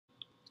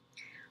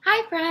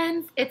Hi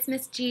friends, it's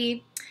Miss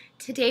G.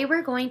 Today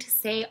we're going to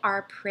say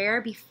our prayer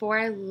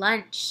before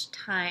lunch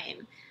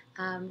time.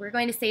 We're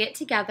going to say it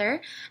together,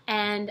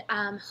 and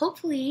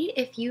hopefully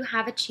if you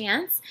have a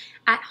chance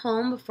at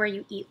home before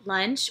you eat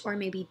lunch or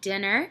maybe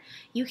dinner,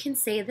 you can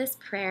say this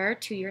prayer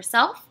to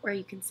yourself or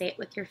you can say it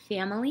with your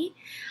family.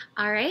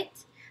 All right,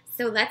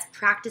 so let's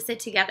practice it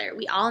together.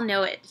 We all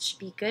know it. It should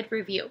be good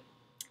review.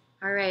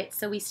 All right,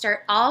 so we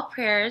start all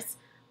prayers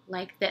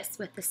like this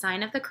with the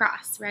sign of the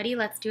cross. Ready?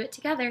 Let's do it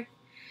together.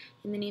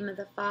 In the name of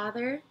the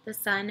Father, the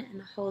Son, and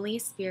the Holy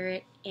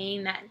Spirit,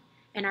 amen.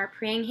 And our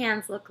praying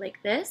hands look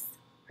like this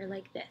or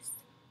like this.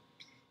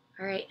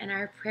 All right, and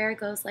our prayer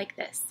goes like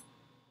this.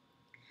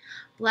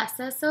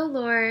 Bless us, O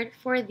Lord,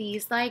 for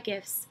these thy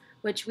gifts,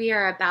 which we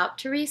are about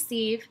to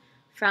receive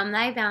from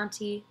thy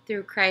bounty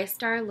through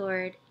Christ our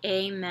Lord,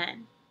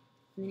 amen.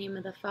 In the name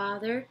of the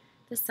Father,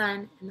 the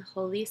Son, and the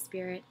Holy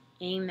Spirit,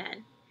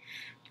 amen.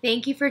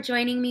 Thank you for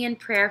joining me in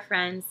prayer,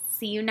 friends.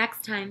 See you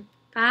next time.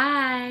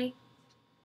 Bye.